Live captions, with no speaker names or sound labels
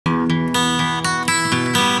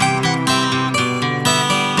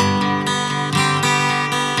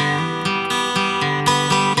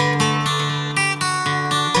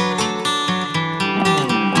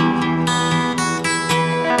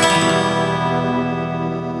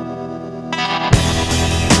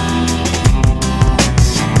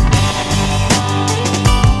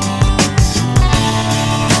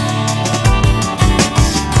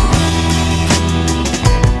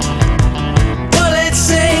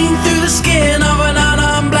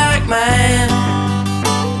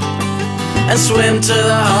and swim to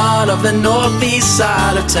the heart of the northeast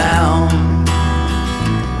side of town.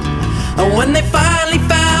 And when they finally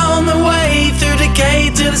found their way through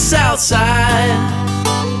decay to the south side,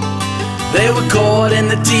 they were caught in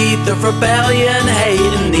the teeth of rebellion,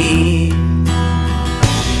 hate and need.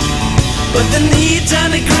 But the need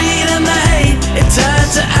turned to greed and the hate, it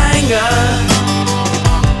turned to anger,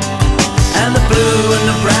 and the blue and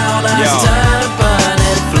the brown eyes turned to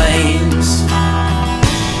burning flames.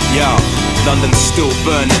 Yo, London's still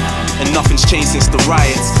burning, and nothing's changed since the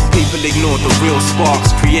riots. People ignored the real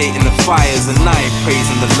sparks creating the fires, and I ain't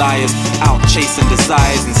praising the liars out chasing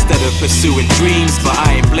desires instead of pursuing dreams. But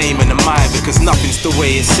I ain't blaming them either, because nothing's the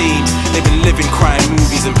way it seems. They've been living crime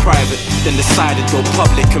movies in private, then decided go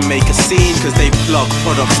public and make a scene, cause they plug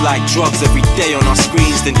products like drugs every day on our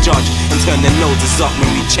screens, then judge and turn their noses up when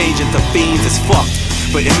we change into fiends. It's fucked.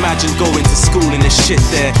 But imagine going to school and there's shit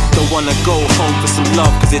there. Don't wanna go home for some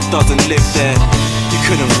love cause it doesn't live there. You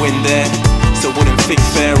couldn't win there, so wouldn't think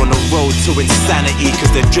fair on the road to insanity,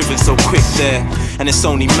 cause they're driven so quick there. And it's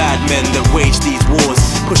only madmen that wage these wars,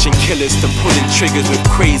 pushing killers to pulling triggers with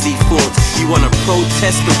crazy thoughts. You wanna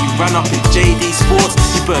protest but you ran up in JD Sports.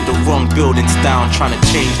 You burned the wrong buildings down trying to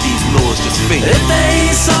change these laws. Just think, if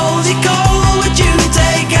they sold you coal, would you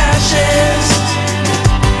take ashes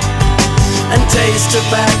and taste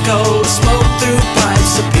tobacco, smoke through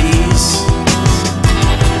pipes of peace?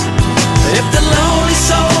 If the lonely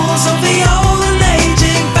souls of the old and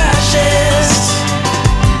aging fascists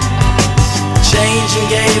change and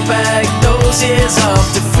gave back those years of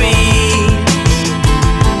defeat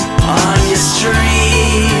on your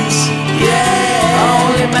streets, yeah.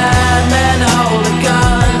 Only madmen hold a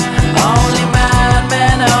gun, only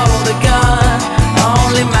madmen hold a gun,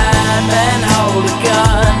 only madmen hold a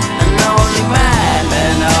gun, and only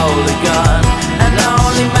madmen hold a gun, and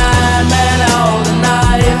only madmen hold a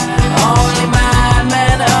knife. Only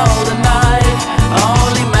madmen hold a knife,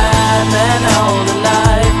 only madmen hold a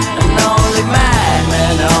knife, and only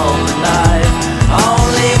madmen hold a knife.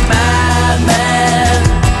 Only madmen,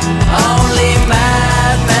 only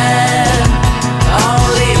madmen,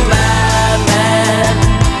 only madmen,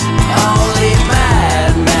 only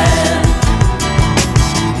madmen.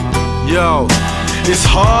 Yo, it's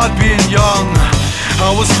hard being young. I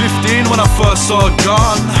was 15 when I first saw a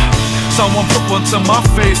gun. Someone put one to my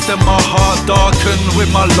face, then my heart darkened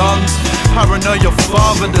with my lungs. Paranoia,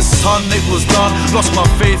 father, the son, it was done. Lost my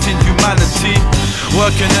faith in humanity.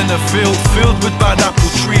 Working in a field filled with bad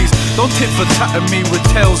apple trees. Don't tit for tat at me with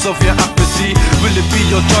tales of your apathy. Will it be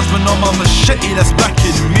your judgment on my machete that's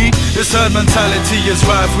backing me? This herd mentality is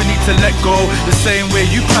right, we need to let go. The same way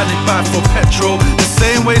you panic buy for petrol, the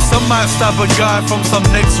same way some might stab a guy from some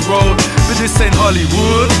next road. But this ain't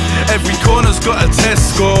Hollywood, every corner's got a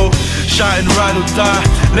Tesco. Shouting ride or die,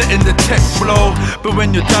 letting the tech blow. But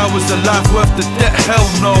when you die, was the life worth the debt? Hell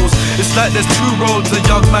knows. It's like there's two roads a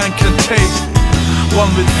young man can take,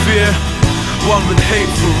 one with fear, one with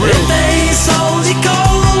hate, for real. If they sold you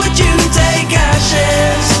coal, would you take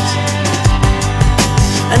ashes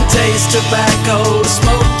and taste tobacco,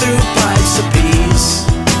 smoke through pipes of peace?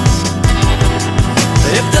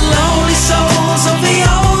 If the lonely souls of the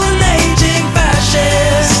old and aging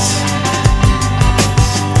fascists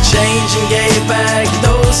change and gave back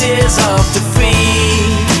those years of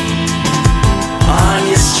defeat on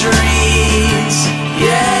your streets,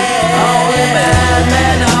 yeah. Only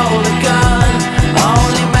madmen hold a gun,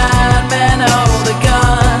 only madmen hold a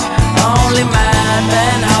gun, only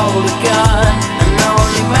madmen hold a gun, and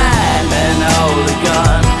only madmen hold a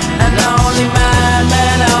gun, and only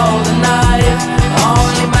madmen hold a knife,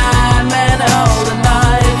 only madmen hold a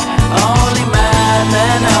knife, only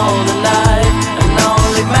madmen hold a knife, and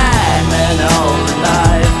only madmen hold a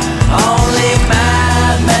knife, only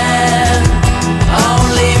madmen,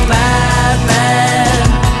 only madmen,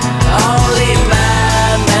 only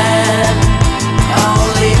madmen,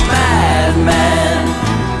 only madmen,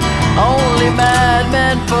 only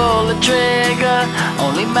madmen pull the trigger,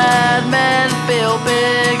 only madmen feel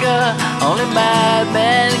bigger, only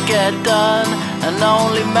madmen get done, and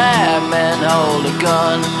only madmen hold a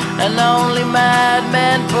gun, and only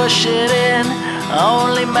madmen push it in,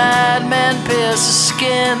 only madmen pierce the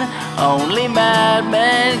skin, only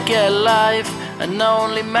madmen get life, and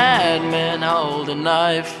only madmen hold a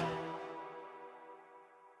knife.